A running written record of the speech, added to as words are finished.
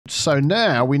So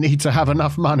now we need to have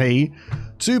enough money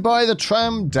to buy the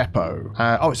tram depot.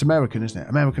 Oh, it's American, isn't it?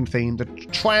 American themed. The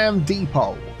tram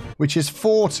depot, which is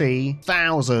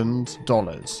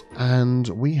 $40,000. And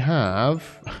we have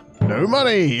no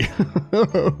money.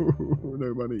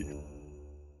 No money.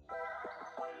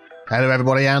 Hello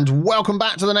everybody and welcome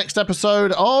back to the next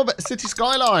episode of City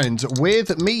Skylines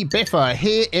with me, Biffa,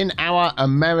 here in our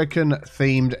American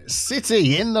themed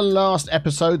city. In the last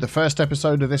episode, the first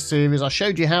episode of this series, I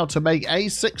showed you how to make a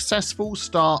successful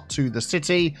start to the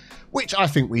city, which I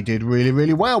think we did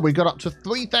really well. We got up to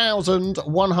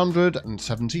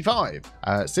 3,175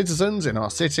 citizens in our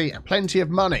city and plenty of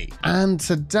money. And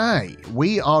today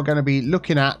we are going to be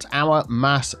looking at our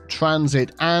mass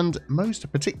transit and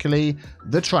most particularly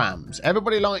the trams.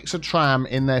 Everybody likes a tram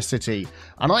in their city,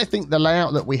 and I think the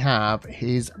layout that we have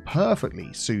is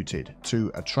perfectly suited to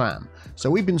a tram.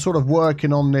 So we've been sort of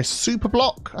working on this super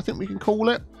block, I think we can call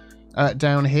it.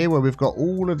 Down here where we've got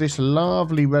all of this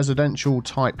lovely residential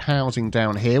type housing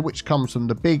down here, which comes from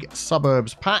the big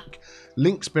suburbs pack.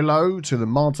 Links below to the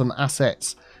mods and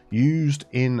assets used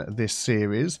in this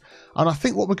series. And I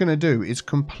think what we're going to do is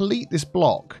complete this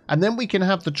block, and then we can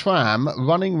have the tram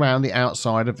running around the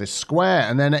outside of this square,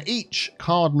 and then at each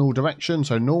cardinal direction,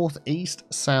 so north, east,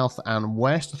 south and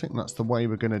west. I think that's the way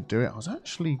we're going to do it. I was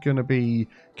actually going to be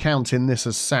counting this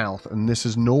as south and this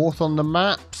as north on the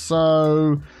map,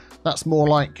 so that's more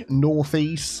like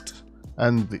northeast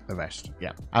and the rest.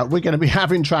 Yeah. We're going to be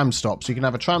having tram stops. You can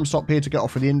have a tram stop here to get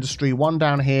off for the industry, one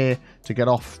down here to get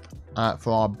off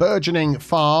for our burgeoning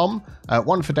farm,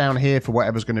 one for down here for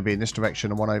whatever's going to be in this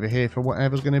direction, and one over here for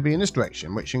whatever's going to be in this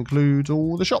direction, which includes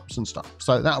all the shops and stuff.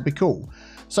 So that'll be cool.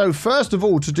 So first of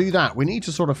all, to do that, we need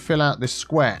to sort of fill out this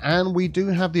square, and we do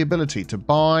have the ability to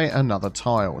buy another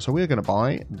tile. So we're going to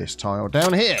buy this tile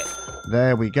down here.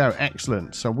 There we go.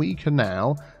 Excellent. So we can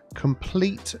now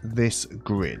complete this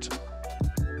grid.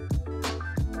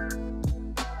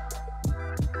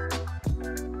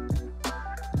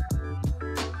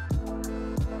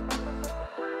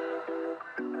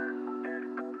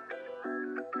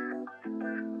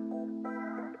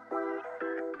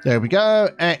 There we go.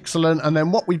 Excellent. And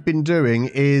then what we've been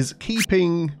doing is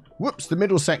keeping, whoops, the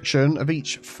middle section of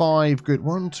each 5 grid.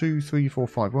 1, 2, 3, 4,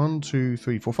 5. 1, 2,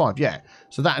 3, 4, 5. Yeah.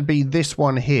 So that'd be this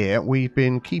one here. We've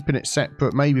been keeping it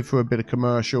separate, maybe for a bit of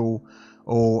commercial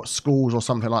or schools or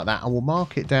something like that. I will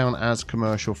mark it down as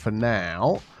commercial for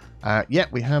now. Yeah,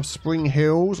 we have Spring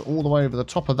Hills all the way over the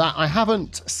top of that. I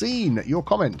haven't seen your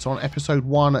comments on episode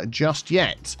 1 just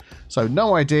yet, so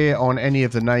no idea on any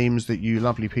of the names that you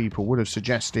lovely people would have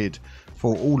suggested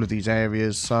for all of these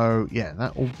areas. So yeah,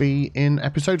 that will be in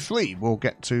episode 3. We'll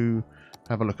get to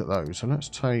have a look at those. So let's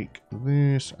take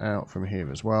this out from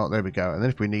here as well. There we go. And then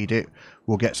if we need it,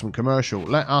 we'll get some commercial.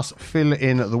 Let us fill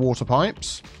in the water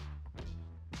pipes.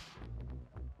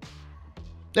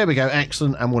 There we go,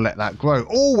 excellent, and we'll let that grow.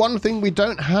 Oh, one thing we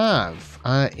don't have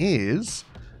is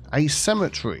a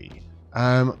cemetery.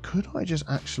 Could I just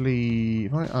actually,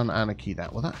 if I unanarchy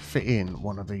that, will that fit in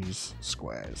one of these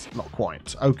squares? Not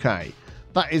quite. Okay,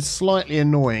 that is slightly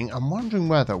annoying. I'm wondering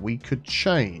whether we could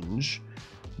change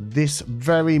this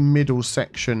very middle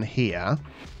section here.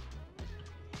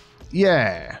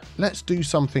 Yeah, let's do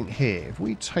something here. If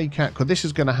we take out, because this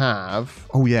is going to have,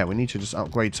 oh yeah, we need to just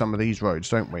upgrade some of these roads,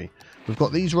 don't we? We've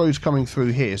got these roads coming through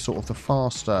here, sort of the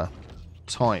faster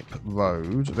type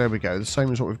road. There we go, the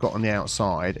same as what we've got on the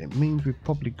outside. It means we've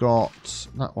probably got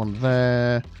that one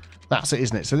there. That's it,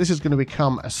 isn't it? So this is going to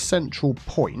become a central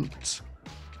point.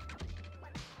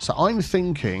 So I'm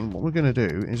thinking what we're going to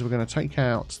do is we're going to take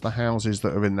out the houses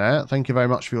that are in there. Thank you very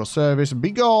much for your service.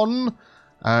 Be gone.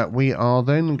 We are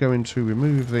then going to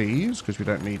remove these because we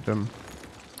don't need them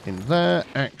in there.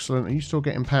 Excellent. Are you still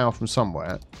getting power from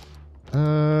somewhere?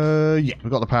 Yeah,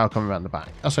 we've got the power coming around the back.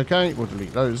 That's okay. We'll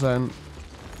delete those then.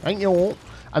 Thank you all.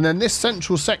 And then this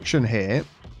central section here,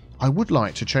 I would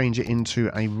like to change it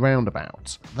into a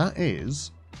roundabout. That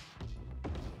is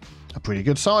a pretty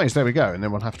good size. There we go. And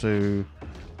then we'll have to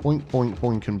boink, boink,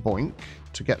 boink, and boink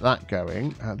to get that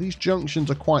going. These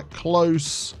junctions are quite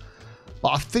close, but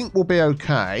I think we'll be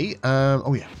okay.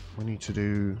 Oh yeah, we need to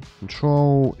do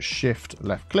Control, Shift,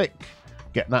 left click.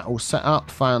 Get that all set up.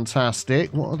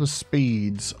 Fantastic. What are the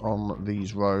speeds on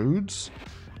these roads?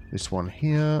 This one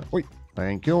here. Wait,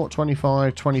 thank you.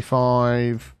 25,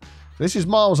 25. This is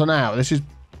miles an hour. This is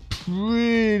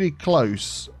pretty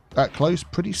close.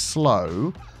 Pretty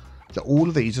slow. All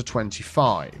of these are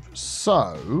 25.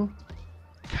 So,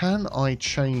 can I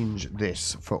change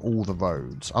this for all the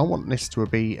roads? I want this to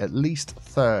be at least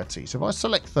 30. So if I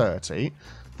select 30...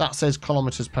 that says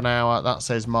kilometers per hour. That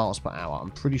says miles per hour.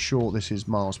 I'm pretty sure this is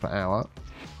miles per hour.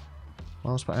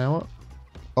 Miles per hour.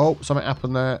 Oh, something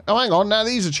happened there. Oh, hang on. Now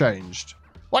these are changed.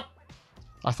 What?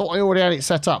 I thought I already had it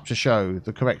set up to show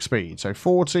the correct speed. So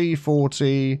 40,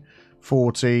 40,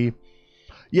 40.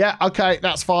 Yeah, okay,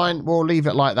 that's fine. We'll leave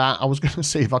it like that. I was going to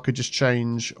see if I could just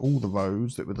change all the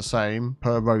roads that were the same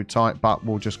per road type, but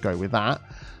we'll just go with that.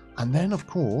 And then, of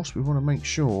course, we want to make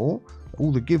sure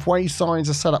all the giveaway signs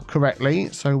are set up correctly.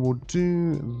 So we'll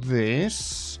do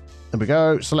this. There we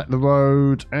go. Select the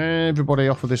road. Everybody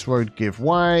off of this road give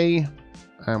way.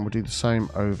 And we'll do the same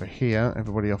over here.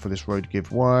 Everybody off of this road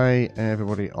give way.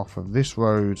 Everybody off of this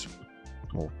road,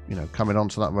 or, you know, coming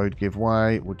onto that road give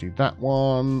way. We'll do that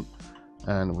one.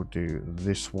 And we'll do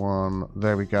this one.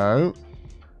 There we go.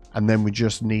 And then we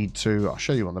just need to, I'll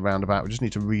show you on the roundabout. We just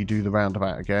need to redo the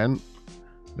roundabout again.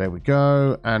 There we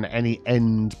go. And any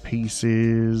end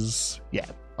pieces. Yeah,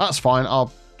 that's fine.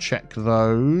 I'll check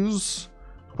those.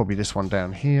 Probably this one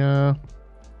down here.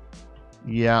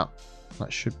 Yeah,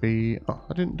 that should be... Oh,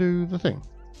 I didn't do the thing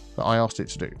that I asked it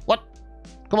to do. What?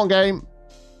 Come on, game.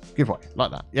 Give way.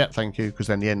 Like that. Yeah, thank you. Because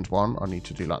then the end one, I need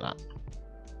to do like that.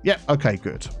 Yeah, okay,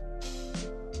 good.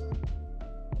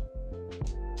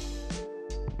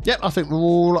 Yep, I think we're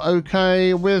all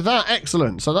okay with that.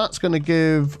 Excellent. So that's going to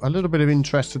give a little bit of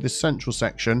interest to this central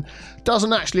section.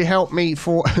 Doesn't actually help me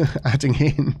for adding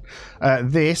in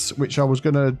this, which I was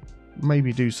going to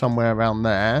maybe do somewhere around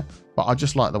there. But I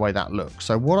just like the way that looks.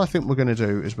 So what I think we're going to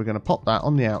do is we're going to pop that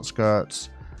on the outskirts.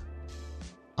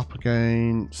 Up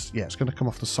against... Yeah, it's going to come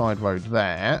off the side road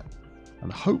there.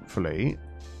 And hopefully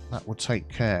that will take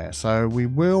care. So we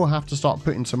will have to start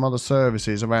putting some other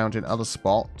services around in other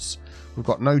spots. We've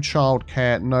got no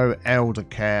childcare, no elder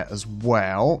care as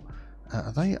well.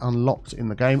 Are they unlocked in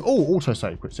the game? Oh,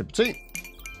 autosave, quick sippity.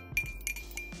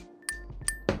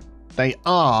 They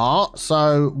are.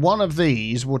 So one of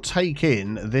these will take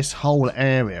in this whole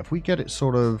area. If we get it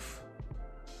sort of,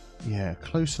 yeah,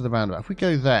 close to the roundabout. If we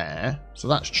go there, so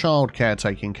that's childcare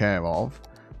taken care of.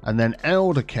 And then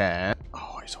elder care.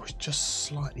 Oh, it's always just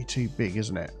slightly too big,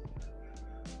 isn't it?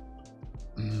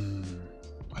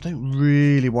 I don't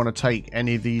really want to take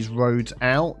any of these roads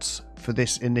out for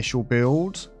this initial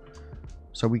build.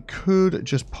 So we could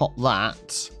just pop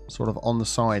that sort of on the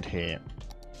side here.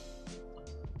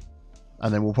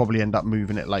 And then we'll probably end up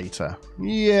moving it later.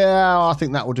 Yeah, I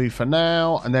think that will do for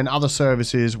now. And then other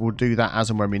services will do that as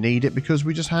and when we need it because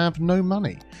we just have no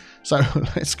money. So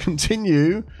let's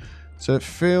continue to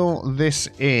fill this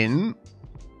in.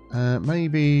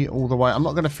 Maybe all the way. I'm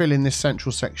not going to fill in this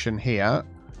central section here.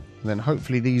 And then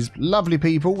hopefully these lovely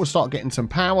people will start getting some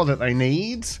power that they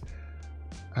need.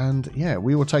 And yeah,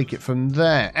 we will take it from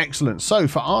there. Excellent. So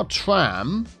for our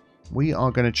tram, we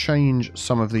are going to change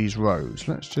some of these roads.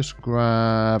 Let's just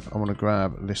grab... I want to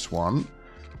grab this one.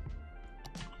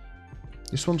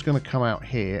 This one's going to come out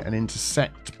here and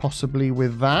intersect possibly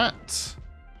with that.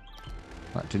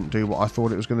 That didn't do what I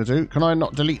thought it was going to do. Can I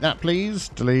not delete that, please?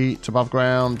 Delete, above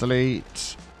ground,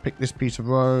 delete. Pick this piece of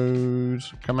road,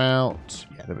 come out.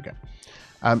 Yeah, there we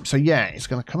go. So yeah, it's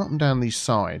going to come up and down these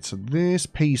sides. So this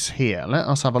piece here, let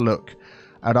us have a look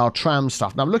at our tram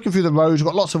stuff. Now I'm looking through the roads. We've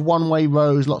got lots of one-way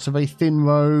roads, lots of very thin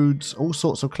roads, all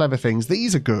sorts of clever things.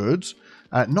 These are good.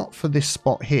 Not for this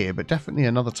spot here, but definitely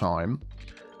another time.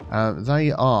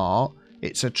 They are,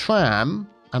 it's a tram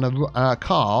and a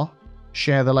car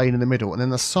share the lane in the middle. And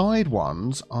then the side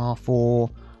ones are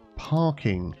for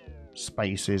parking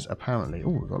spaces, apparently.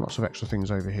 Oh, we've got lots of extra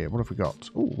things over here. What have we got?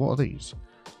 Oh, what are these?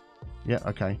 Yeah,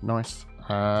 okay, nice.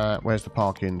 Where's the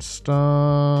parking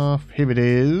stuff? Here it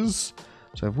is.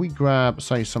 So if we grab,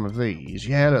 say, some of these,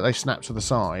 yeah, look, they snap to the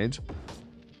side.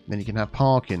 Then you can have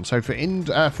parking. So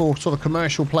for sort of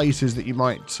commercial places that you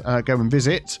might go and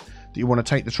visit, that you want to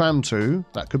take the tram to,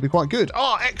 that could be quite good.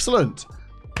 Oh, excellent!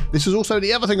 This is also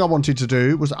the other thing I wanted to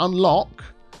do, was unlock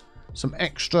some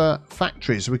extra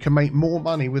factories so we can make more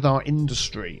money with our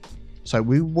industry. So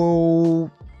we will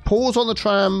pause on the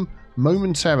tram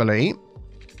momentarily.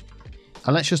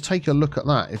 And let's just take a look at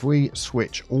that. If we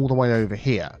switch all the way over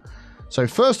here. So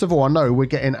first of all, I know we're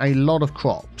getting a lot of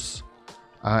crops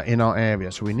in our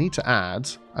area. So we need to add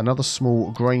another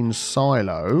small grain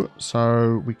silo.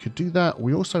 So we could do that.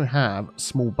 We also have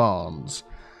small barns.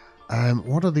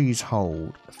 What do these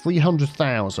hold?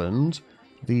 300,000.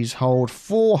 These hold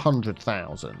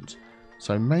 400,000.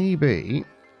 So maybe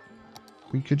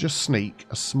we could just sneak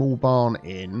a small barn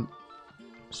in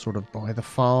sort of by the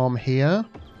farm here.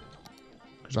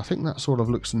 Because I think that sort of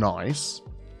looks nice.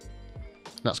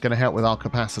 That's going to help with our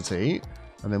capacity.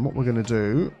 And then what we're going to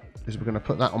do is we're going to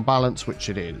put that on balance, which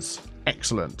it is.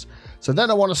 Excellent. So then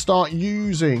I want to start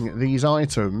using these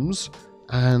items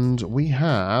And we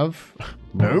have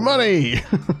no money.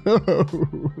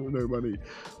 No money.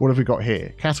 What have we got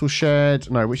here? Cattle shed.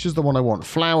 No, which is the one I want?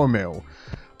 Flour mill.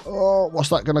 Oh, what's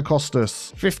that going to cost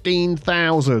us?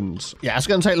 15,000. Yeah, it's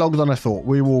going to take longer than I thought.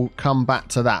 We will come back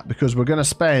to that because we're going to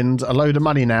spend a load of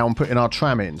money now on putting our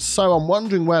tram in. So I'm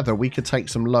wondering whether we could take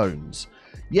some loans.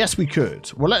 Yes, we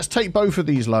could. Well, let's take both of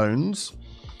these loans.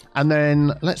 And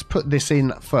then let's put this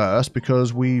in first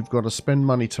because we've got to spend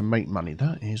money to make money.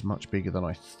 That is much bigger than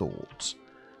I thought.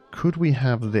 Could we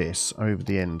have this over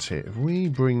the end here? If we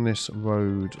bring this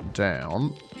road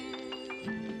down...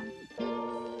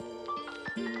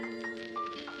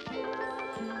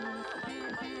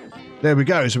 There we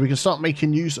go. So we can start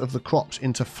making use of the crops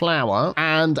into flour.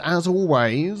 And as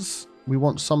always, we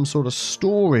want some sort of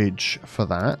storage for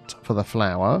that, for the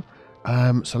flour.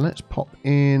 So let's pop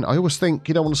in. I always think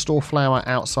you don't want to store flour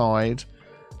outside.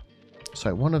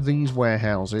 So one of these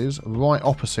warehouses right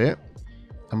opposite.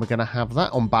 And we're going to have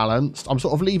that on balanced. I'm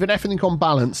sort of leaving everything on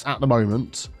balanced at the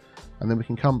moment. And then we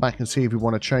can come back and see if we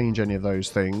want to change any of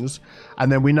those things.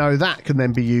 And then we know that can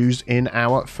then be used in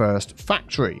our first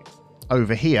factory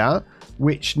over here,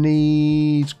 which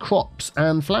needs crops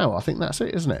and flour. I think that's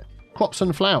it, isn't it? Crops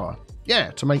and flour.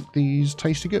 Yeah, to make these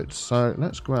tasty goods. So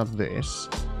let's grab this.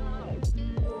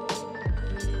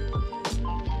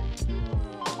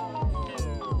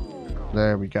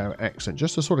 There we go. Excellent.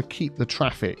 Just to sort of keep the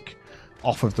traffic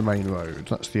off of the main road.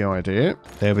 That's the idea.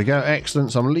 There we go.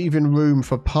 Excellent. So I'm leaving room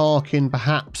for parking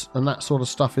perhaps and that sort of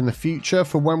stuff in the future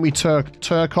for when we turn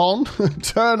on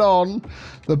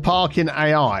the parking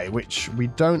AI, which we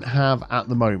don't have at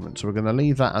the moment. So we're going to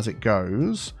leave that as it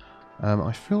goes.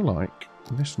 I feel like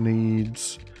this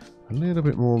needs a little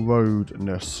bit more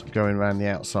roadness going around the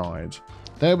outside.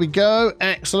 There we go.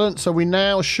 Excellent. So we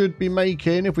now should be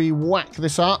making, if we whack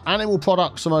this up, animal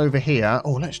products from over here.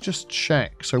 Oh, let's just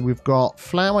check. So we've got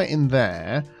flour in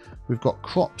there. We've got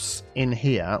crops in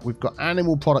here. We've got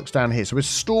animal products down here. So we're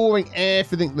storing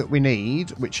everything that we need,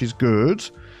 which is good.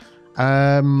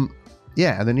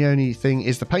 Yeah, and then the only thing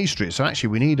is the pastries. So actually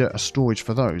we need a storage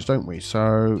for those, don't we?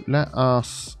 So let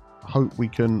us hope we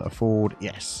can afford,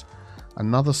 yes,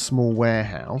 another small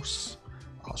warehouse.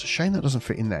 Oh, it's a shame that doesn't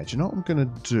fit in there. Do you know what I'm going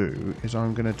to do? Is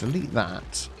I'm going to delete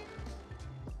that.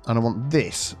 And I want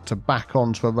this to back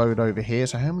onto a road over here.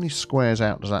 So how many squares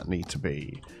out does that need to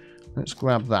be? Let's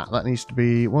grab that. That needs to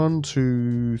be 1,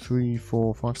 2, 3,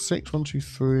 4, 5, 6. 1, 2,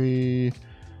 3.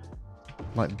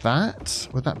 Like that.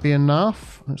 Would that be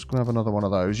enough? Let's grab another one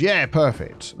of those. Yeah,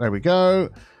 perfect. There we go.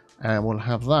 And we'll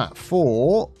have that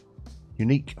for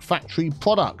unique factory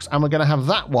products, and we're going to have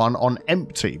that one on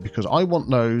empty because I want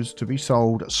those to be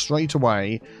sold straight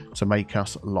away to make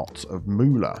us lots of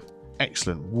moolah.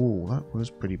 Excellent. Whoa, that was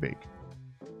pretty big.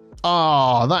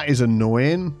 Ah, that is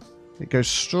annoying. It goes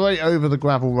straight over the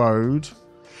gravel road.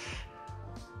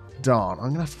 Darn, I'm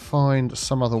going to have to find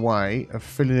some other way of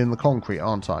filling in the concrete,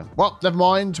 aren't I? Well, never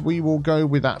mind. We will go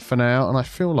with that for now, and I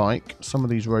feel like some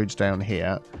of these roads down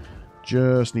here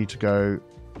just need to go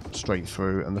straight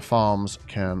through and the farms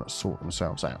can sort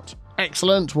themselves out.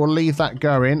 Excellent. We'll leave that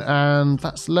going, and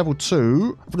that's level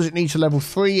 2. What does it need to level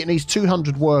 3? It needs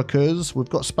 200 workers. We've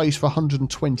got space for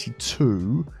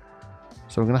 122,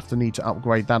 so we're going to need to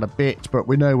upgrade that a bit, but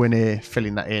we're nowhere near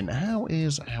filling that in. How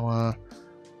is our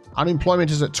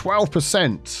unemployment? Is at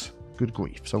 12%. Good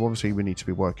grief. So obviously we need to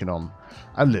be working on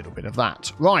a little bit of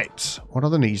that. Right, what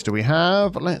other needs do we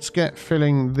have? Let's get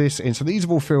filling this in. So these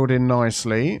have all filled in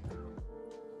nicely.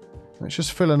 Let's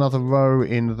just fill another row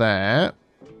in there.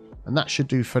 And that should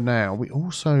do for now. We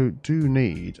also do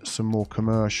need some more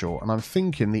commercial. And I'm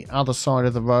thinking the other side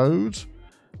of the road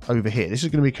over here. This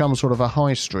is going to become sort of a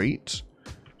high street.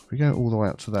 If we go all the way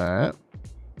up to there.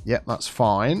 Yep, that's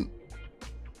fine.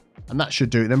 And that should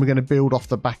do it. Then we're going to build off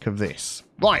the back of this.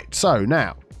 Right, so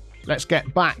now let's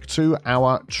get back to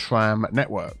our tram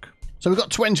network. So we've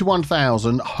got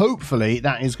 21,000. Hopefully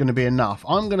that is going to be enough.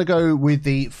 I'm going to go with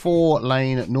the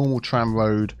 4-lane normal tram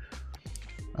road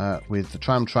with the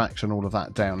tram tracks and all of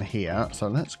that down here. So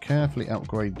let's carefully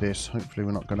upgrade this. Hopefully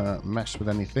we're not going to mess with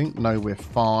anything. No, we're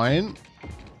fine.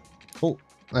 Oh,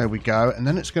 there we go. And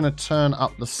then it's going to turn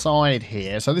up the side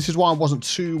here. So this is why I wasn't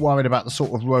too worried about the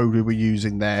sort of road we were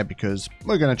using there, because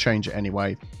we're going to change it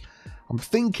anyway. I'm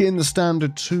thinking the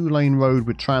standard 2-lane road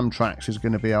with tram tracks is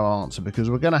going to be our answer, because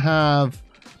we're going to have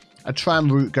a tram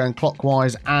route going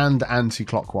clockwise and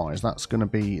anti-clockwise. That's going to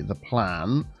be the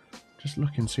plan. Just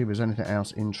look and see if there's anything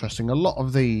else interesting. A lot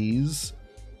of these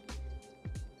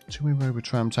 2-way road with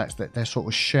tram tracks, they're sort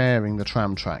of sharing the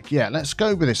tram track. Yeah, let's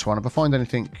go with this one. If I find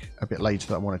anything a bit later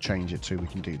that I want to change it to, we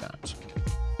can do that.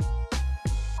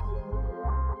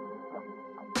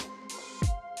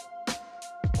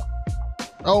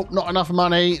 Oh, not enough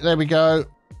money. There we go.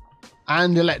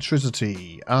 And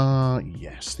electricity.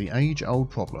 Yes, the age-old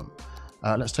problem.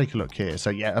 Let's take a look here.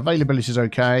 So, yeah, availability is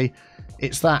okay.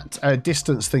 It's that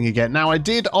distance thing again. Now, I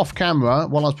did off-camera,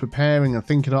 while I was preparing and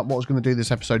thinking about what I was going to do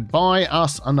this episode, buy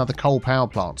us another coal power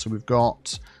plant. So we've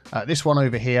got this one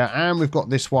over here, and we've got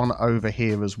this one over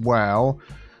here as well.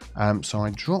 So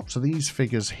I dropped these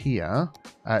figures here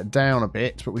down a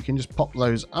bit, but we can just pop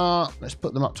those up. Let's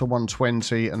put them up to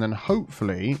 120, and then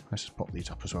hopefully, let's just pop these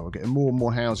up as well. We're getting more and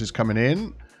more houses coming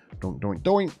in. Doink, doink,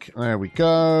 doink. There we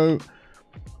go.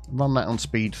 Run that on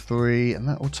speed 3, and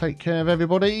that will take care of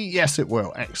everybody. Yes, it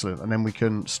will. Excellent. And then we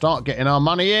can start getting our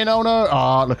money in. Oh, no.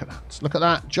 Ah, look at that. Look at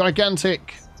that.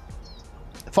 Gigantic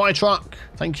fire truck.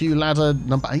 Thank you, ladder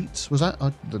number 8. Was that?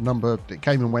 The number, it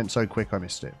came and went so quick I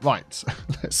missed it. Right.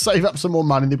 Let's save up some more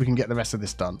money, then we can get the rest of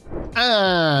this done.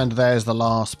 And there's the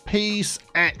last piece.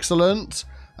 Excellent.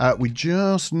 We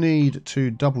just need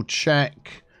to double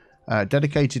check.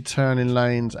 Dedicated turning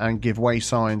lanes and give way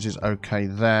signs is okay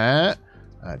there.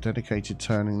 Dedicated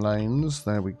turning lanes,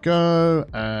 there we go,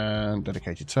 and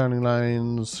dedicated turning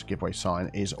lanes, giveaway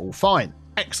sign is all fine.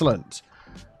 Excellent.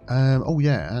 Oh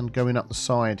yeah, and going up the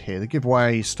side here, the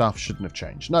giveaway stuff shouldn't have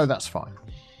changed. No, that's fine.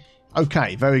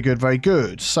 Okay, very good, very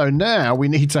good. So now we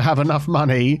need to have enough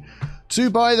money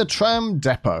to buy the tram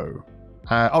depot.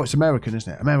 Oh, it's American,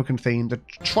 isn't it? American themed. The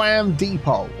tram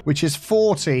depot, which is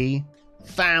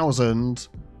 40,000,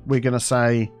 we're going to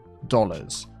say,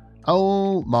 dollars.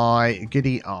 Oh my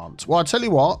giddy aunt. Well, I'll tell you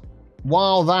what,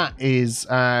 while that is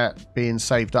being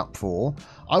saved up for,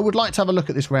 I would like to have a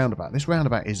look at this roundabout. This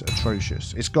roundabout is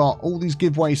atrocious. It's got all these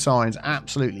giveaway signs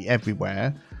absolutely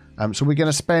everywhere. So we're going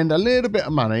to spend a little bit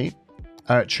of money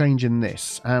changing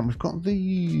this. And we've got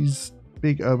these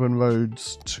big urban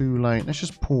roads, 2-lane. Let's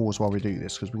just pause while we do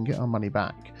this because we can get our money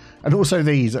back. And also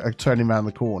these are turning around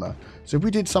the corner. So if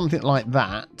we did something like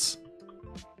that,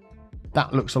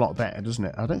 that looks a lot better, doesn't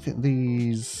it? I don't think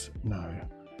these... No.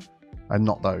 And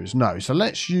not those. No. So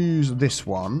let's use this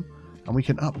one. And we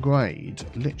can upgrade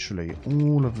literally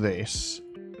all of this.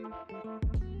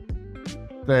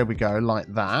 There we go,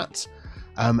 like that.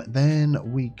 Then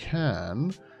we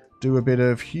can do a bit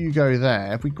of Hugo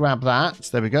there. If we grab that,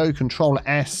 there we go. Control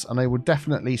S, and they will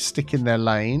definitely stick in their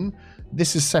lane.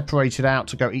 This is separated out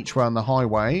to go each way on the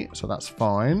highway. So that's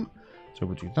fine. So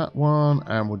we'll do that one.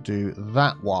 And we'll do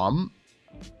that one.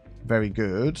 Very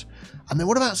good. And then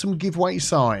what about some giveaway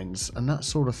signs and that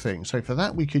sort of thing? So for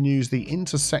that, we can use the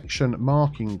intersection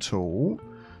marking tool.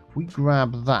 If we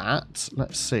grab that,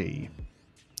 let's see.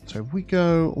 So if we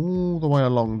go all the way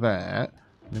along there,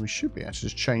 then we should be able to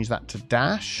just change that to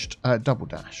dashed, double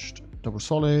dashed, double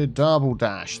solid, double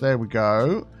dash. There we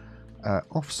go.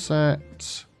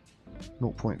 Offset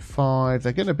 0.5.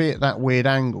 They're going to be at that weird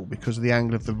angle because of the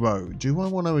angle of the road. Do I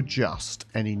want to adjust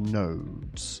any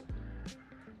nodes?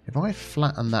 If I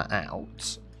flatten that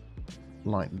out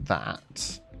like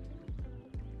that,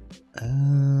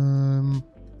 so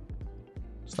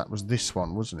that was this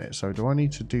one, wasn't it? So do I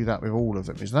need to do that with all of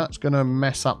them? Is that going to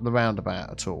mess up the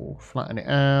roundabout at all? Flatten it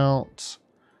out,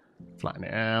 flatten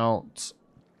it out,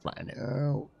 flatten it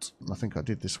out. I think I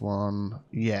did this one.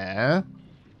 Yeah.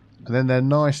 And then they're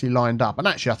nicely lined up. And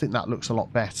actually, I think that looks a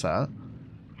lot better.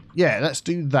 Yeah, let's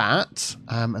do that.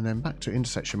 And then back to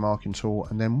intersection marking tool.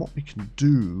 And then what we can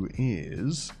do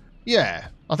is... Yeah,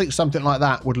 I think something like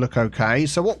that would look okay.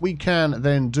 So what we can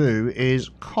then do is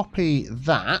copy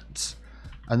that.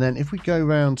 And then if we go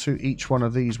around to each one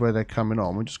of these where they're coming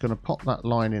on, we're just going to pop that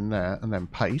line in there and then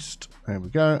paste. There we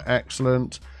go.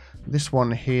 Excellent. This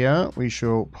one here, we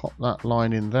shall pop that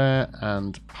line in there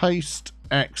and paste.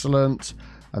 Excellent.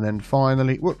 And then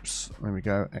finally, whoops, there we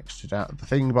go, exited out of the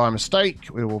thing by mistake.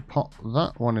 We will pop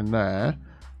that one in there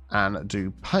and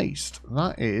do paste.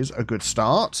 That is a good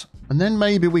start. And then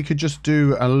maybe we could just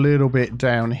do a little bit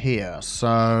down here.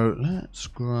 So let's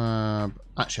grab...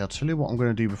 Actually, I'll tell you what I'm going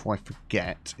to do before I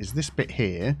forget, is this bit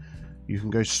here, you can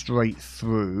go straight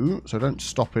through. So don't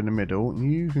stop in the middle.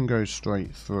 You can go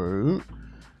straight through.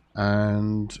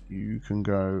 And you can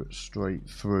go straight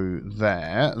through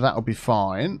there. That'll be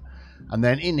fine. And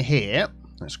then in here,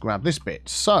 let's grab this bit.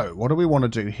 So what do we want to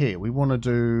do here? We want to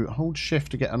do hold shift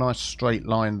to get a nice straight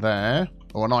line there,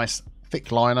 or a nice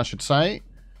thick line, I should say.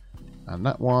 And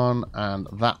that one and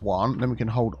that one. Then we can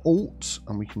hold alt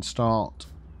and we can start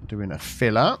doing a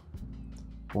filler.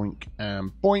 Boink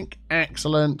and boink.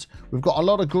 Excellent. We've got a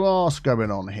lot of grass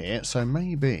going on here, so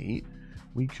maybe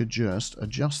we could just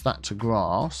adjust that to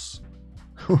grass.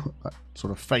 That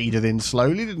sort of faded in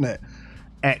slowly, didn't it?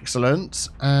 Excellent.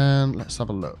 And let's have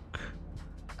a look.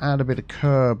 add a bit of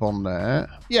curb on there.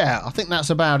 Yeah, I think that's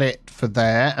about it for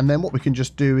there. And then what we can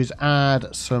just do is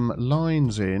add some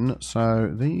lines in.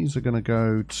 So these are going to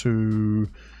go to...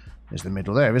 There's the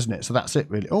middle there, isn't it? So that's it,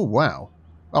 really. Oh, wow.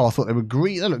 Oh, I thought they were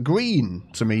green. They look green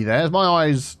to me there. My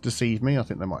eyes deceived me. I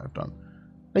think they might have done.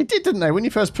 They did, didn't they? When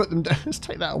you first put them down. Let's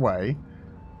take that away.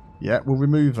 Yeah, we'll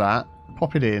remove that.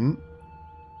 Pop it in.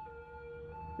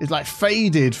 It's like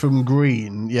faded from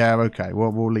green. Yeah, okay.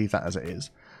 Well, we'll leave that as it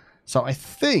is. So I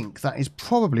think that is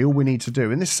probably all we need to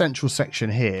do. In this central section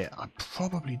here, I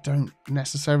probably don't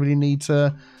necessarily need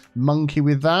to monkey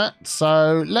with that.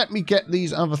 So let me get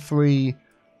these other three.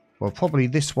 Well, probably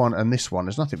this one and this one.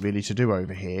 There's nothing really to do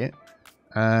over here.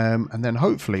 And then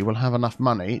hopefully we'll have enough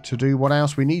money to do what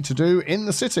else we need to do in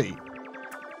the city.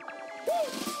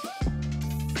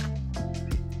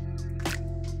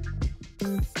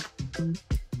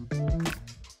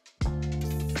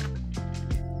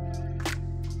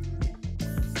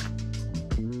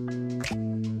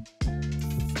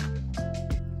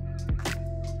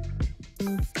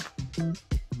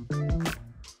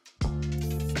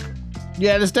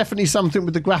 Yeah, there's definitely something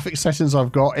with the graphic settings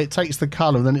I've got. It takes the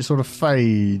colour and then it sort of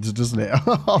fades, doesn't it?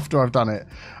 After I've done it.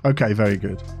 Okay, very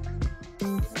good.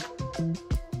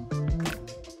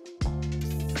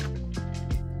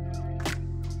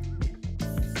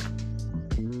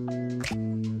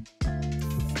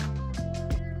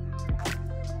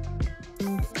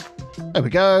 There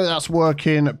we go. That's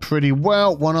working pretty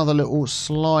well. One other little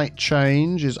slight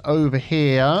change is over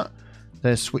here.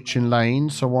 They're switching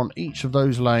lanes, so I want each of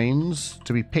those lanes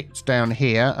to be picked down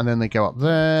here, and then they go up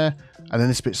there, and then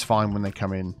this bit's fine when they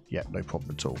come in. Yep, no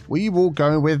problem at all. We will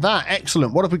go with that.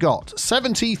 Excellent. What have we got?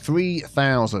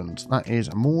 73,000. That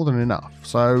is more than enough.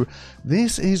 So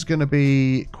this is going to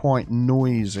be quite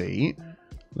noisy.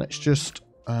 Let's just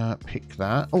pick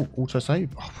that. Oh,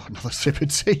 autosave. Oh, another sip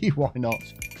of tea. Why not?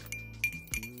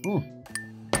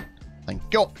 Thank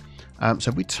God.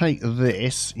 So if we take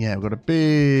this, yeah, we've got a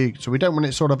big... So we don't want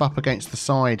it sort of up against the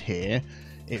side here.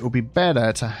 It will be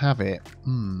better to have it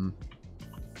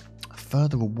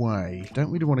further away.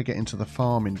 Don't really want to get into the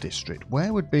farming district.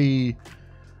 Where would be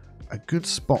a good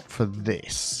spot for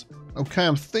this? Okay,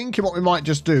 I'm thinking what we might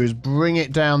just do is bring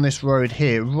it down this road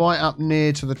here, right up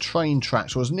near to the train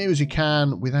tracks, or as near as you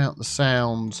can without the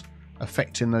sound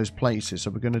affecting those places. So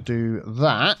we're going to do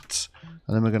that.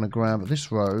 And then we're going to grab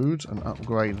this road and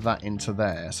upgrade that into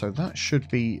there. So that should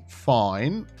be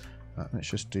fine. Let's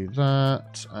just do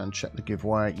that and check the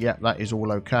giveaway. Yep, that is all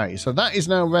okay. So that is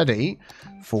now ready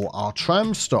for our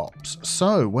tram stops.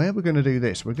 So where we're going to do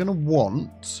this, we're going to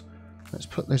want... Let's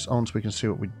put this on so we can see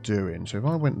what we're doing. So if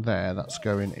I went there, that's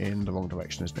going in the wrong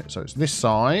direction, isn't it? So it's this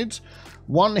side.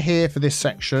 One here for this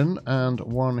section and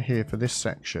one here for this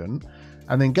section.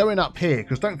 And then going up here,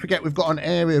 because don't forget we've got an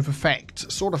area of effect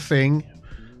sort of thing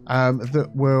that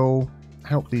will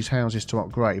help these houses to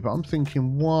upgrade. But I'm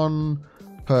thinking one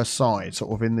per side,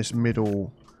 sort of in this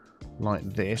middle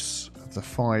like this, of the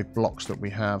 5 blocks that we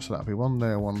have. So that'll be one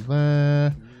there,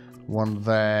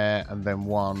 and then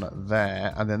one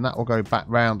there. And then that will go back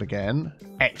round again.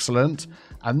 Excellent.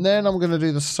 And then I'm going to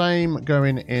do the same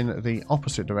going in the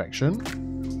opposite direction.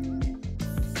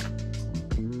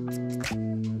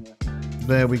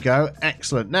 There we go.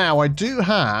 Excellent. Now, I do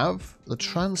have the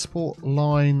Transport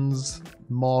Lines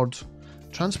mod.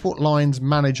 Transport Lines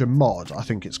Manager mod, I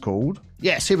think it's called.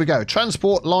 Yes, here we go.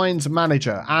 Transport Lines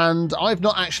Manager. And I've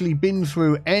not actually been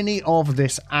through any of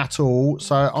this at all.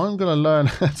 So I'm going to learn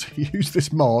how to use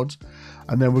this mod.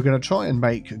 And then we're going to try and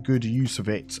make good use of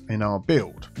it in our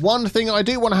build. One thing I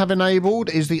do want to have enabled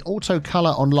is the auto color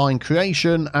online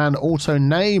creation and auto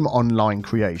name online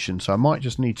creation. So I might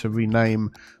just need to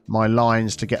rename my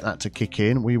lines to get that to kick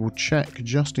in. We will check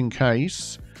just in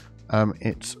case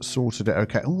it's sorted it.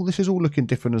 Okay. Oh, this is all looking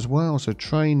different as well. So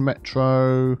train,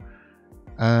 metro,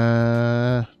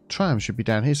 tram should be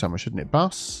down here somewhere, shouldn't it?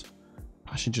 Bus,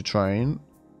 passenger train,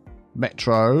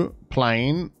 metro,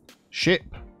 plane, ship,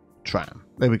 tram.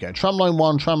 There we go. Tram line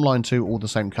 1, tram line 2, all the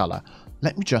same colour.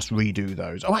 Let me just redo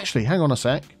those. Oh, actually, hang on a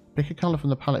sec. Pick a colour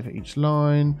from the palette for each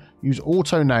line. Use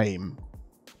auto name.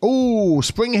 Oh,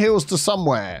 Spring Hills to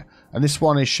somewhere. And this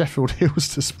one is Sheffield Hills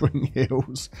to Spring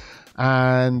Hills.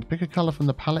 And pick a colour from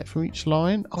the palette for each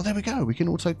line. Oh, there we go. We can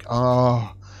auto...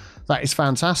 Oh, that is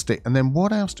fantastic. And then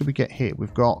what else do we get here?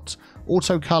 We've got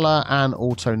auto color and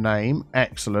auto name.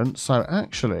 Excellent. So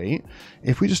actually,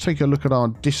 if we just take a look at our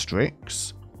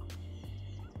districts...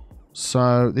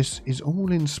 So this is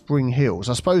all in Spring Hills.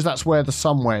 I suppose that's where the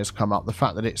somewheres come up. The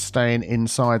fact that it's staying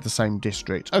inside the same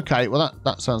district. Okay, well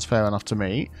that sounds fair enough to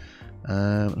me.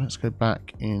 Let's go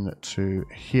back into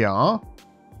here.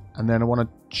 And then I want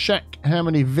to check how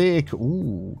many vehicles...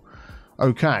 Ooh.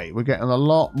 Okay, we're getting a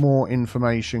lot more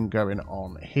information going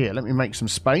on here. Let me make some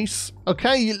space.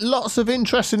 Okay, lots of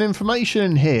interesting information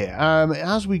in here.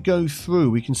 As we go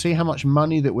through, we can see how much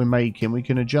money that we're making. We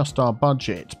can adjust our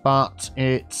budget, but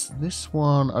it's this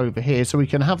one over here. So we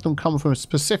can have them come from a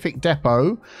specific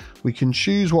depot. We can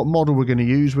choose what model we're going to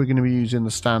use. We're going to be using the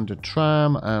standard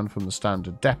tram and from the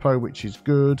standard depot, which is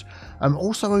good.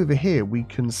 Also over here, we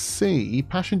can see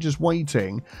passengers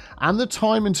waiting and the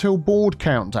time until board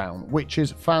countdown, which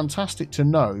is fantastic to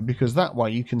know because that way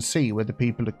you can see whether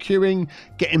people are queuing,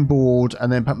 getting bored,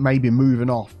 and then maybe moving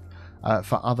off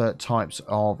for other types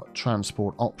of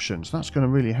transport options. That's going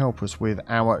to really help us with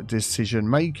our decision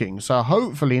making. So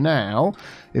hopefully now,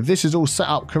 if this is all set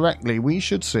up correctly, we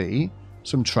should see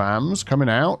some trams coming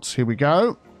out. Here we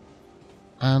go.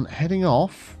 And heading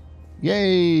off.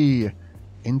 Yay!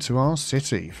 Into our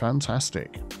city.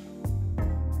 Fantastic.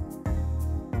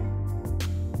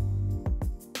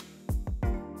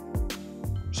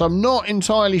 So I'm not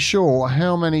entirely sure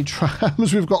how many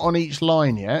trams we've got on each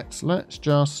line yet. Let's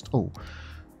just... Oh,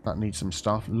 that needs some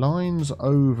stuff. Lines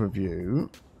overview.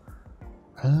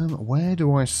 Where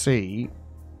do I see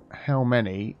how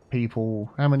many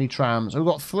people... How many trams? We've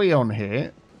got 3 on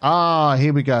here. Ah,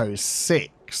 here we go.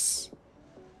 6.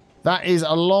 That is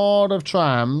a lot of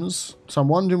trams. So I'm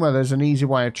wondering whether there's an easy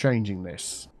way of changing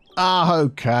this. Ah,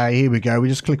 okay, here we go. We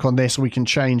just click on this and we can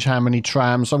change how many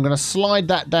trams. So I'm going to slide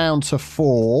that down to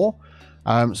 4.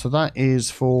 So that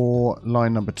is for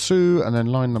line number 2, and then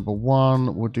line number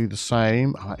 1 will do the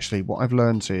same. Actually, what I've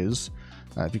learned is,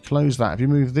 if you close that, if you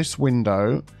move this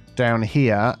window down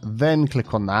here, then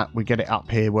click on that, we get it up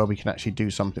here where we can actually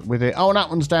do something with it. Oh, and that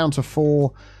one's down to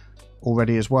 4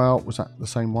 already as well. Was that the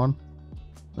same one?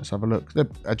 Let's have a look.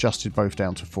 They've adjusted both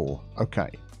down to 4. Okay.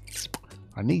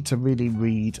 I need to really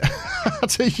read how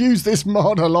to use this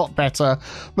mod a lot better,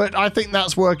 but I think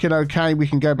that's working okay. We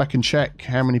can go back and check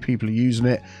how many people are using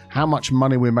it, how much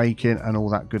money we're making, and all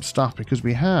that good stuff, because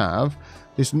we have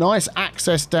this nice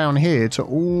access down here to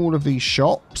all of these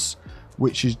shops,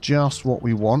 which is just what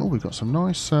we want. Oh, we've got some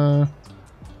nice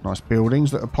nice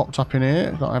buildings that have popped up in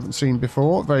here that I haven't seen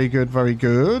before. Very good, very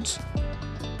good.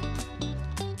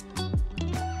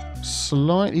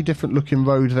 Slightly different looking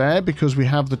road there because we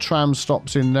have the tram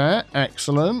stops in there.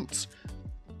 Excellent.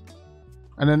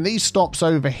 And then these stops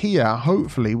over here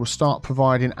hopefully will start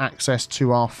providing access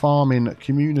to our farming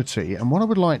community. And what I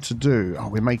would like to do, oh,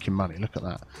 we're making money, look at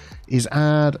that, is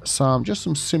add just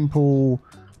some simple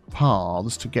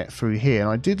paths to get through here. And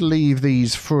I did leave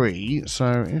these free,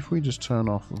 so if we just turn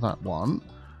off that one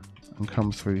and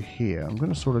come through here, I'm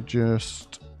going to sort of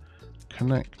just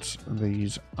connect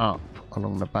these up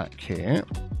along the back here.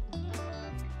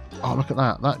 Oh, look at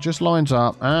that. That just lines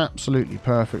up absolutely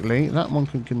perfectly. That one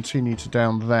can continue to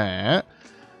down there.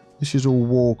 This is all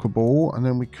walkable. And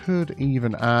then we could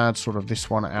even add sort of this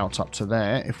one out up to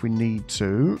there if we need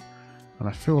to. And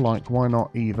I feel like why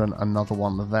not even another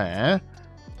one there.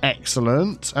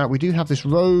 Excellent. We do have this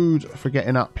road for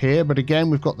getting up here. But again,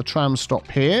 we've got the tram stop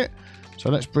here. So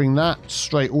let's bring that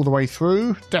straight all the way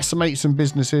through. Decimate some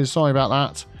businesses. Sorry about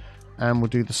that. And we'll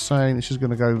do the same. This is going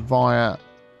to go via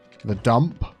the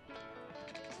dump.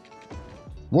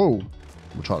 Whoa.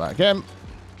 We'll try that again.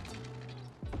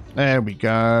 There we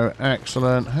go.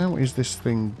 Excellent. How is this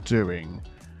thing doing?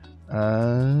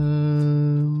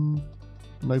 No.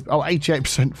 Oh,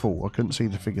 88% full. I couldn't see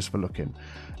the figures for looking.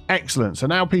 Excellent. So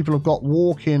now people have got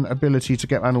walking ability to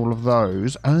get around all of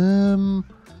those.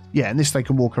 Yeah, and this they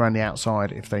can walk around the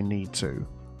outside if they need to.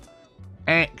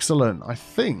 Excellent. I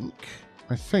think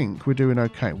we're doing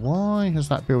okay. Why has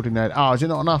that building there? Oh, is it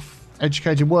not enough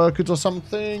educated workers or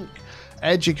something?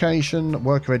 Education,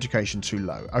 worker education too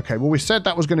low. Okay, well, we said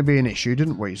that was going to be an issue,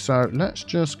 didn't we? So let's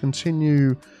just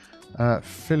continue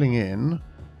filling in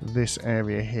this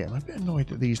area here. I'm a bit annoyed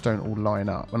that these don't all line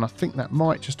up, and I think that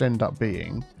might just end up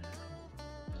being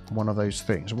one of those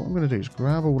things. What I'm going to do is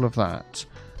grab all of that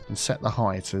and set the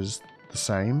height as the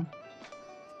same,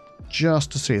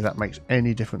 just to see if that makes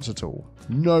any difference at all.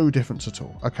 No difference at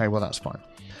all. Okay, well, that's fine.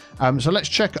 So let's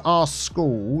check our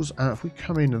schools. If we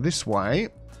come in this way,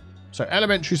 so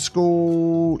elementary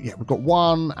school, yeah, we've got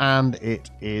 1 and it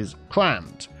is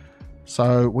crammed.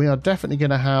 So we are definitely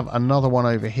going to have another one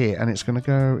over here, and it's going to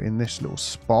go in this little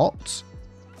spot.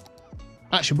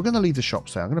 Actually, we're going to leave the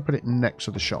shops there. I'm going to put it next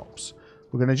to the shops.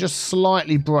 We're going to just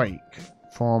slightly break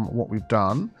from what we've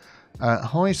done.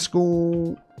 High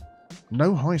school.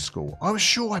 No high school. I was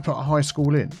sure I put a high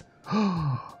school in.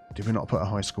 Did we not put a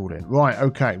high school in? Right,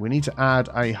 okay. We need to add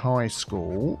a high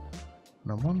school.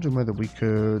 And I'm wondering whether we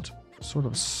could sort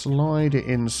of slide it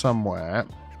in somewhere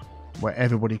where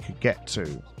everybody could get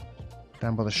to.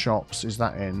 Down by the shops is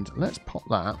that end. Let's pop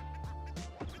that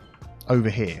over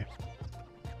here.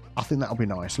 I think that'll be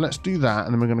nice. Let's do that,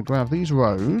 and then we're going to grab these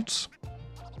roads.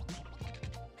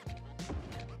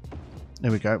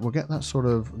 There we go. We'll get that sort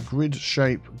of grid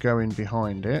shape going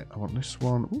behind it. I want this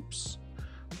one. Oops.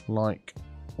 Like,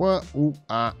 well,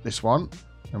 this one.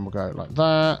 And we'll go like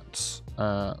that.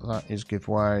 That is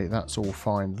giveaway. That's all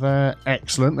fine there.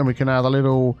 Excellent. Then we can add a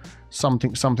little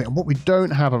something, something. And what we don't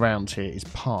have around here is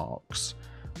parks.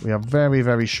 We are very,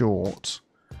 very short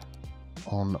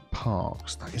on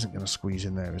parks. That isn't going to squeeze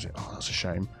in there, is it? Oh, that's a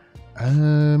shame.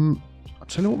 I'll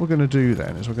tell you what we're going to do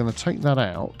then is we're going to take that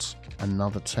out.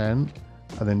 Another 10.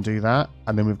 And then do that.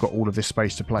 And then we've got all of this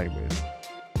space to play with.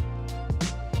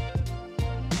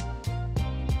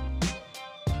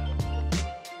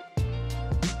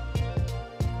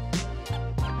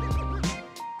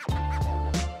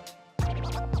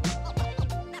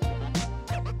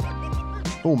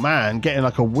 Oh man, getting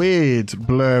like a weird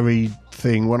blurry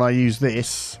thing when I use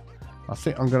this. I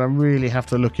think I'm going to really have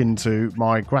to look into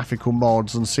my graphical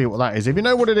mods and see what that is. If you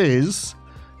know what it is,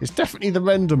 it's definitely the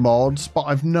render mods, but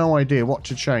I've no idea what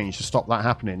to change to stop that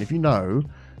happening. If you know,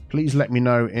 please let me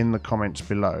know in the comments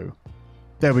below.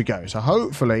 There we go. So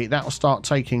hopefully that will start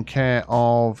taking care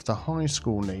of the high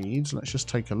school needs. Let's just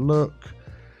take a look.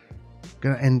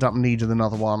 Going to end up needing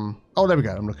another one. Oh, there we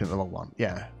go. I'm looking at the wrong one.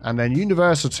 Yeah. And then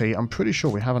university, I'm pretty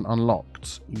sure we haven't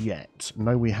unlocked yet.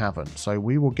 No, we haven't. So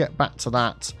we will get back to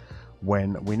that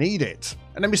when we need it.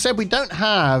 And then we said we don't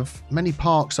have many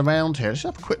parks around here. Let's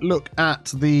have a quick look at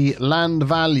the land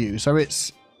value. So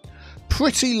it's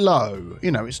pretty low.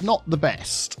 You know, it's not the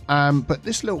best. But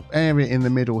this little area in the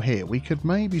middle here, we could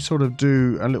maybe sort of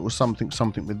do a little something,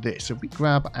 something with this. If we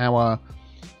grab our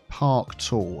park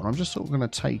tool, and I'm just sort of going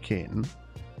to take in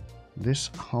this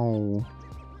whole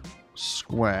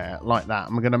square like that,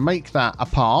 and we're going to make that a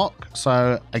park.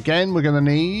 So again, we're going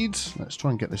to need, let's try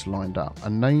and get this lined up, a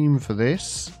name for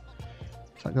this.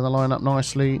 Is that going to line up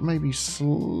nicely? Maybe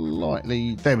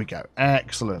slightly. There we go.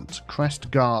 Excellent. Crest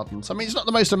Gardens. I mean, it's not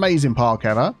the most amazing park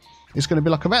ever. It's going to be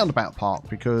like a roundabout park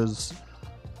because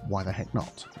why the heck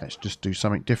not? Let's just do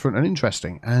something different and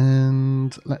interesting.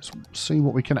 And let's see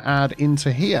what we can add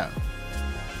into here.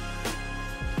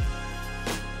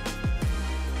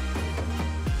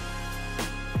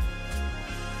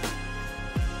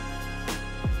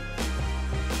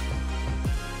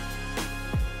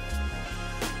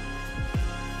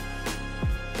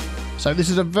 So this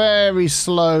is a very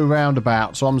slow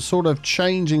roundabout. So I'm sort of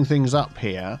changing things up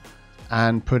here.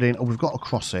 And put in, oh, we've got a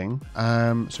crossing.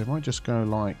 So if I just go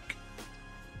like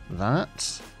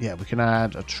that, yeah, we can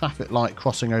add a traffic light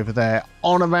crossing over there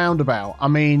on a roundabout. I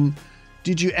mean,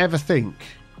 did you ever think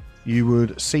you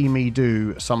would see me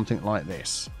do something like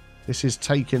this? This is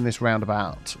taking this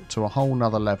roundabout to a whole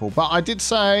nother level. But I did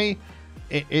say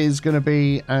it is going to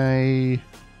be a,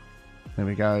 there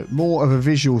we go, more of a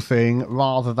visual thing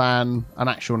rather than an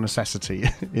actual necessity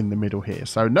in the middle here.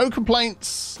 So no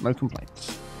complaints, no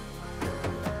complaints.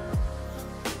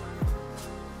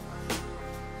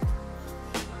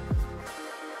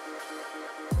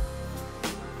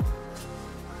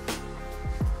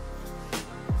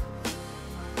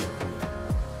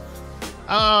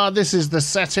 This is the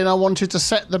setting. I wanted to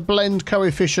set the blend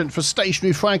coefficient for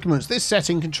stationary fragments. This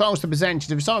setting controls the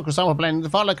percentage of recycled sample blend in the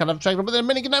follow cut of but then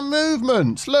many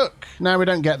movements. Look, now we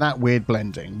don't get that weird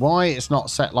blending. Why it's not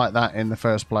set like that in the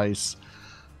first place,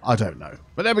 I don't know.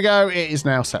 But there we go. It is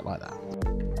now set like that.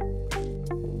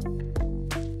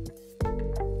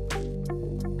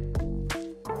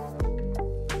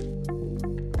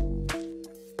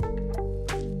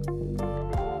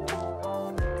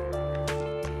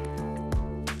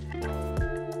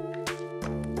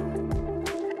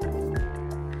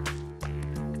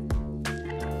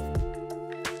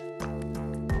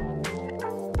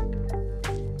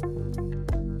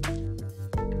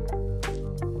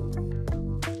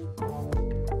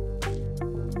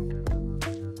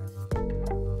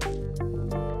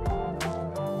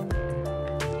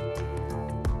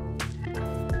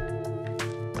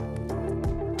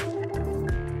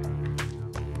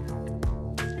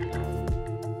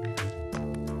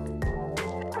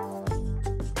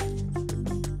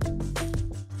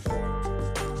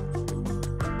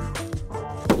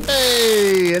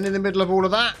 And in the middle of all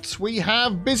of that, we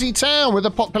have Busy Town with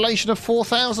a population of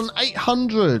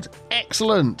 4,800.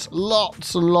 Excellent.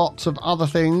 Lots and lots of other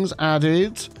things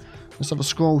added. Let's have a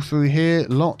scroll through here.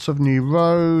 Lots of new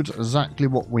roads. Exactly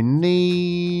what we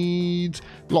need.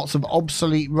 Lots of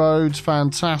obsolete roads.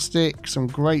 Fantastic. Some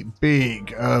great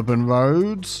big urban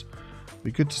roads.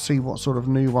 Be good to see what sort of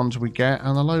new ones we get.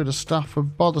 And a load of stuff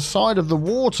by the side of the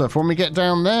water for when we get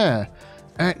down there.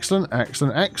 Excellent,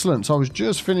 excellent, excellent. So I was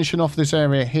just finishing off this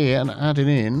area here and adding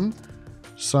in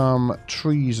some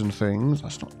trees and things.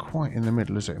 That's not quite in the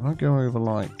middle, is it? If I go over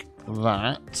like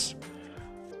that.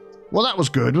 Well, that was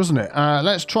good, wasn't it?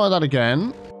 Let's try that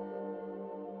again.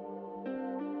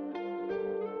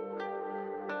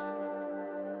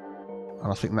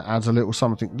 And I think that adds a little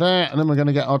something there. And then we're going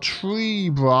to get our tree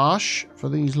brush for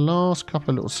these last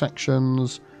couple of little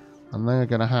sections. And they're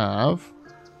going to have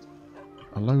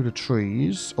a load of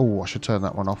trees. Oh, I should turn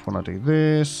that one off when I do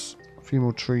this. A few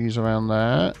more trees around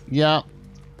there. Yeah.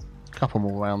 A couple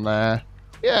more around there.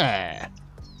 Yeah.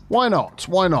 Why not?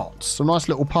 Why not? Some nice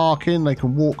little parking. They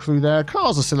can walk through there.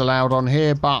 Cars are still allowed on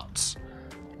here, but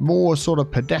more sort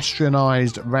of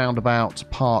pedestrianised roundabout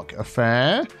park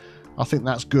affair. I think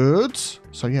that's good.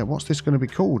 So yeah, what's this going to be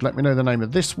called? Let me know the name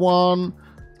of this one.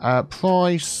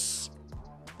 Price.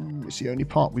 It's the only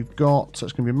park we've got. So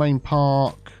it's going to be main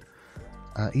park.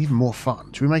 Even more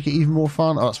fun. Should we make it even more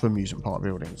fun? Oh, that's for amusement park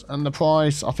buildings. And the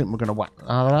price, I think we're going to whack that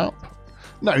up.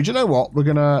 No, do you know what? We're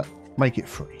going to make it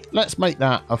free. Let's make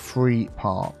that a free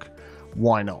park.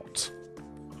 Why not?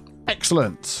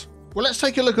 Excellent. Well, let's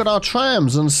take a look at our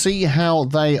trams and see how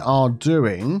they are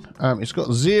doing. It's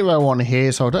got 0 on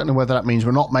here, so I don't know whether that means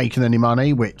we're not making any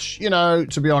money, which, you know,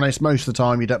 to be honest, most of the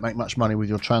time you don't make much money with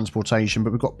your transportation,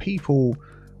 but we've got people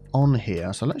on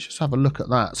here. So let's just have a look at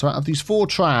that. So out of these 4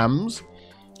 trams,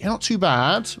 yeah, not too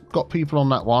bad. Got people on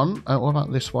that one. What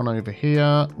about this one over here?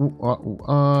 I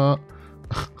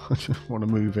just want to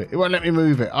move it. It won't let me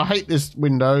move it. I hate this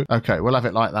window. Okay, we'll have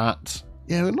it like that.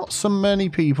 Yeah, not so many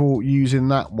people using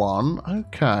that one.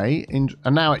 Okay. And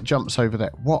now it jumps over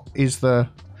there. What is the...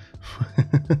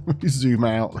 Zoom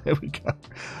out. There we go.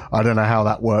 I don't know how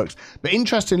that works. But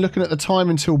interesting looking at the time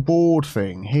until board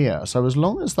thing here. So as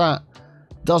long as that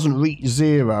doesn't reach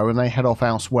 0 and they head off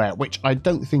elsewhere, which I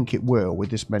don't think it will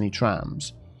with this many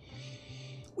trams,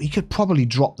 we could probably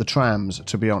drop the trams,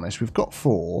 to be honest. We've got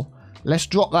 4. Let's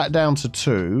drop that down to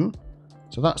 2.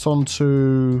 So that's on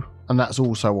 2, and that's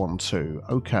also on 2.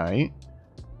 Okay.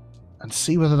 And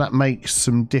see whether that makes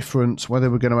some difference, whether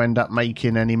we're going to end up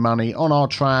making any money on our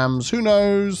trams. Who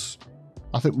knows?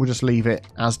 I think we'll just leave it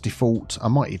as default. I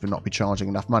might even not be charging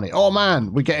enough money. Oh,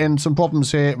 man, we're getting some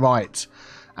problems here. Right.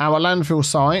 Our landfill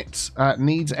site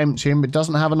needs emptying, but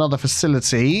doesn't have another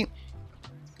facility.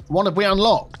 What have we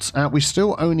unlocked? We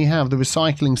still only have the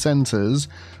recycling centres.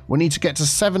 We need to get to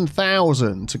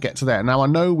 7,000 to get to there. Now, I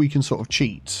know we can sort of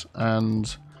cheat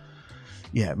and,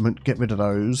 yeah, get rid of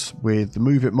those with the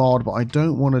Move It mod, but I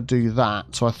don't want to do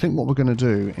that. So I think what we're going to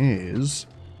do is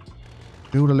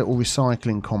build a little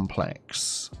recycling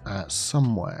complex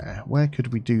somewhere. Where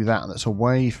could we do that that's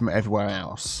away from everywhere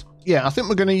else? Yeah, I think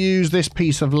we're going to use this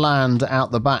piece of land out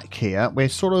the back here. We're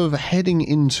sort of heading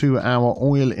into our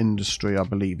oil industry, I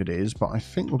believe it is, but I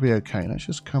think we'll be okay. Let's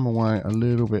just come away a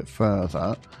little bit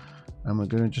further, and we're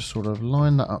going to just sort of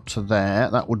line that up to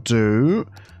there. That will do.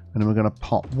 And then we're going to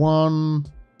pop 1.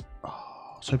 Oh,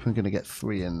 I was hoping we're going to get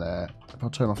 3 in there. If I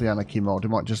turn off the anarchy mod, we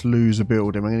might just lose a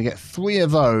building. We're going to get 3 of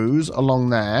those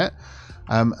along there.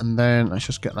 And then let's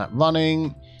just get that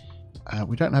running.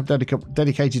 We don't have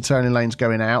dedicated turning lanes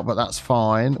going out, but that's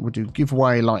fine. We'll do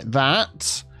giveaway like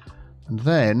that. And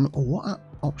then, what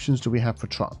options do we have for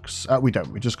trucks? We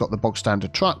don't. We just got the bog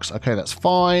standard trucks. Okay, that's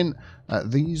fine.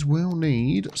 These will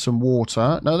need some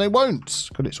water. No, they won't,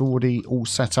 because it's already all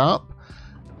set up.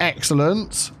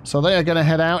 Excellent. So they are going to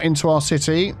head out into our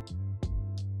city.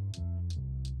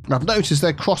 I've noticed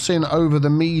they're crossing over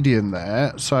the median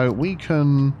there, so we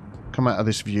can come out of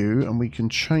this view and we can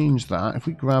change that. If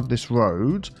we grab this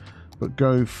road, but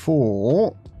go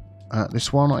for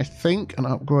this one, I think, and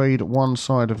upgrade one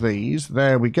side of these.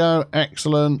 There we go.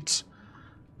 Excellent.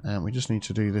 And we just need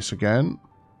to do this again.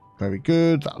 Very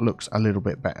good. That looks a little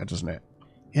bit better, doesn't it?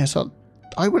 Yeah, so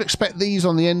I would expect these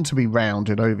on the end to be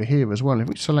rounded over here as well. If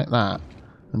we select that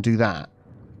and do that,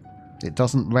 it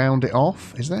doesn't round it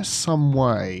off. Is there some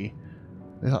way?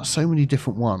 There's like so many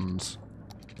different ones.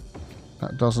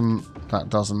 That doesn't.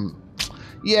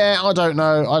 Yeah, I don't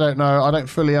know. I don't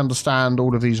fully understand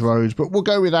all of these roads, but we'll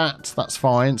go with that. That's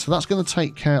fine. So that's going to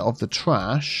take care of the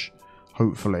trash,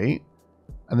 hopefully.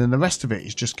 And then the rest of it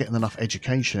is just getting enough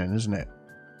education in, isn't it?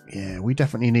 Yeah, we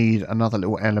definitely need another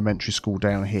little elementary school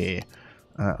down here.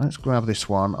 Let's grab this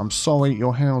one. I'm sorry,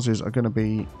 your houses are going to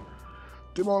be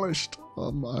demolished.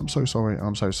 I'm so sorry.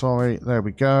 I'm so sorry. There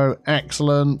we go.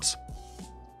 Excellent.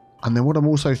 And then what I'm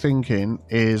also thinking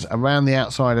is around the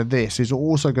outside of this is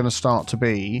also going to start to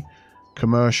be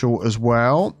commercial as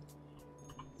well.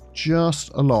 Just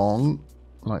along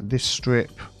like this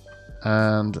strip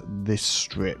and this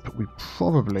strip. We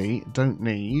probably don't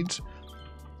need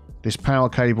this power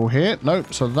cable here.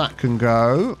 Nope, so that can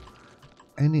go.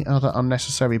 Any other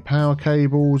unnecessary power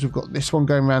cables? We've got this one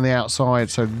going around the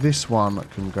outside, so this one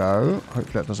can go.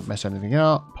 Hopefully that doesn't mess anything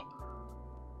up.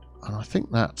 And I think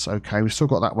that's okay. We've still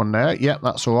got that one there. Yep,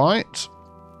 that's all right.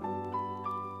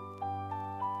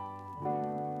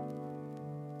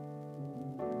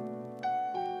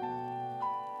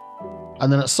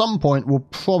 And then at some point, we'll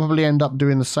probably end up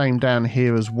doing the same down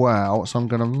here as well. So I'm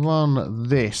going to run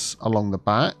this along the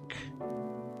back.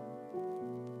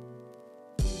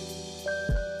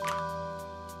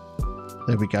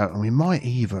 There we go. And we might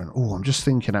even... Oh, I'm just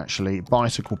thinking, actually,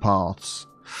 bicycle paths.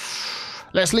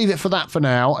 Let's leave it for that for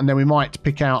now. And then we might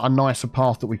pick out a nicer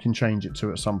path that we can change it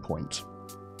to at some point.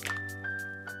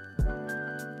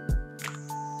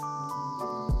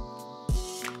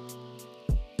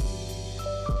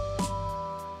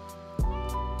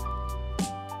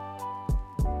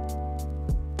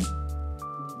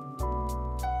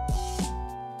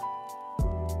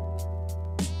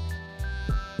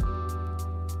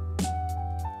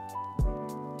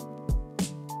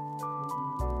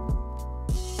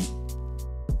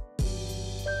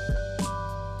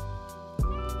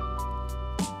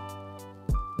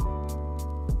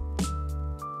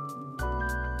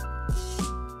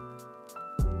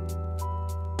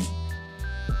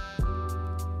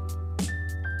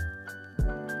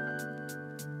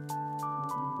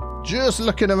 Just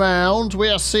looking around, we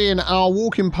are seeing our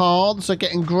walking paths are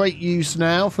getting great use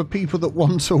now for people that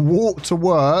want to walk to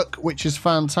work, which is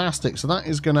fantastic. So that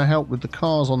is going to help with the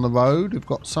cars on the road. We've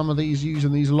got some of these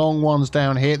using these long ones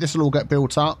down here. This will all get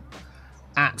built up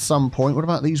at some point. What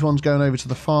about these ones going over to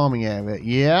the farming area?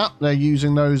 Yeah, they're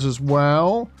using those as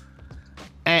well.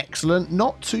 Excellent.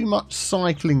 Not too much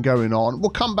cycling going on. We'll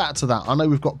come back to that. I know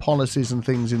we've got policies and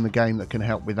things in the game that can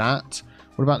help with that.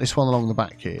 What about this one along the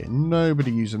back here?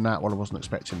 Nobody using that. Well, I wasn't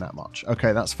expecting that much.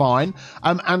 Okay, that's fine.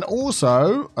 And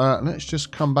also, let's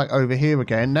just come back over here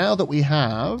again. Now that we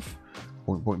have,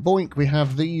 boink, boink, boink, we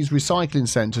have these recycling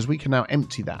centres, we can now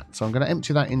empty that. So I'm going to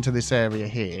empty that into this area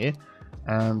here.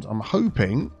 And I'm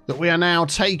hoping that we are now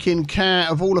taking care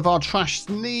of all of our trash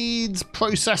needs.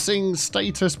 Processing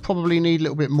status probably need a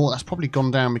little bit more. That's probably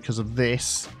gone down because of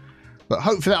this. But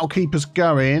hopefully that'll keep us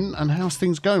going. And how's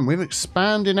things going? We're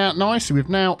expanding out nicely. We've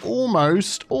now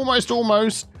almost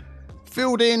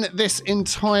filled in this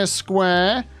entire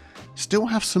square. Still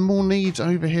have some more needs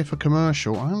over here for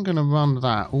commercial. I'm going to run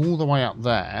that all the way up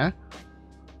there.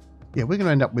 Yeah, we're going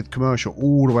to end up with commercial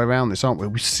all the way around this, aren't we?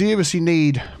 We seriously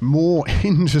need more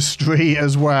industry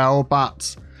as well,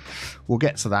 but we'll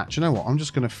get to that. Do you know what? I'm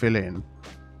just going to fill in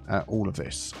all of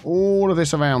this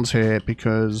around here,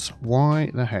 because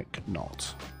why the heck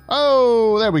not?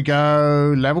 Oh, there we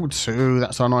go. Level 2.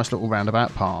 That's our nice little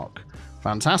roundabout park.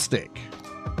 Fantastic.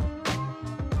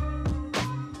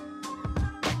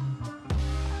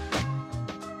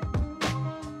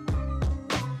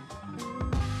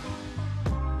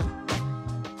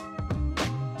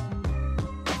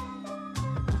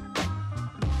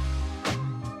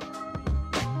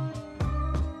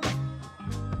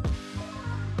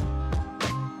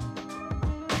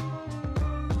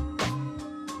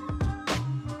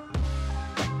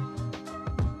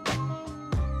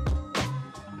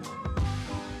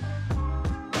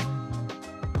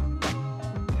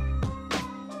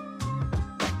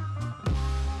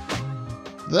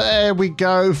 There we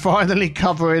go, finally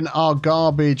covering our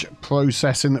garbage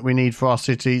processing that we need for our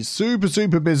city. Super,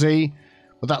 super busy,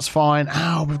 but that's fine.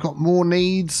 Oh, we've got more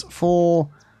needs for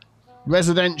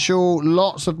residential,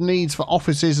 lots of needs for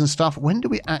offices and stuff. When do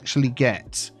we actually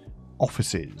get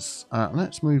offices?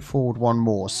 Let's move forward one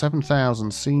more.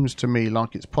 7,000 seems to me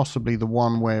like it's possibly the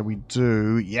one where we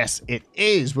do. Yes, it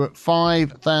is. We're at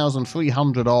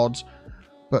 5,300 odds.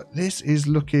 But this is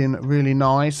looking really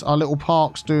nice. Our little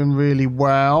park's doing really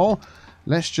well.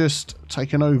 Let's just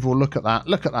take an overall look at that.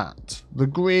 Look at that. The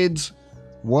grid's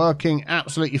working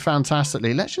absolutely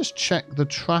fantastically. Let's just check the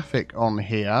traffic on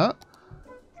here.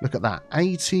 Look at that.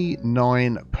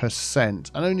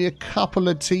 89%. And only a couple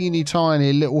of teeny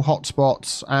tiny little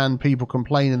hotspots and people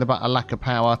complaining about a lack of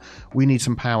power. We need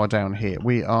some power down here.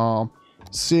 We are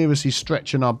seriously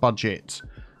stretching our budget.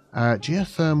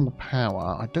 Geothermal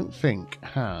power, I don't think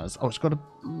has... Oh, it's got a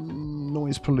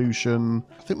noise pollution.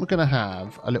 I think we're going to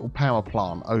have a little power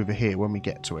plant over here when we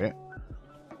get to it.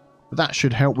 But that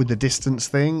should help with the distance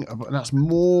thing. But that's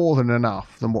more than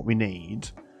enough than what we need.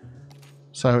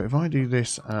 So if I do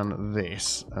this and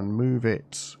move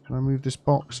it... Can I move this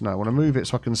box? No, I want to move it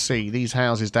so I can see these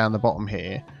houses down the bottom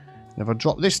here. And if I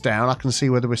drop this down, I can see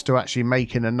whether we're still actually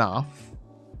making enough.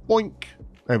 Boink.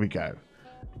 There we go.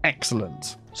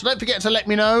 Excellent. So don't forget to let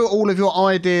me know all of your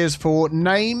ideas for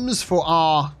names for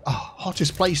our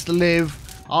hottest place to live,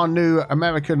 our new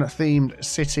American-themed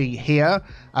city here.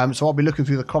 So I'll be looking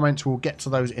through the comments. We'll get to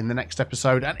those in the next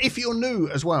episode. And if you're new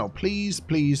as well, please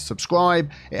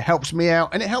subscribe. It helps me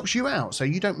out and it helps you out, so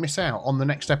you don't miss out on the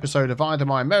next episode of either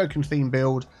my American-themed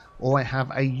build or I have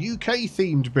a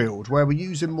UK-themed build where we're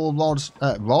using more mods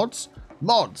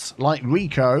like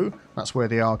Rico, that's where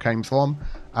the R came from,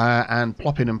 and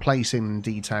plopping and placing and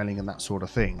detailing and that sort of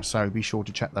thing. So be sure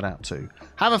to check that out too.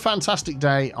 Have a fantastic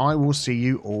day. I will see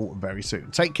you all very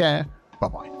soon. Take care.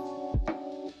 Bye-bye.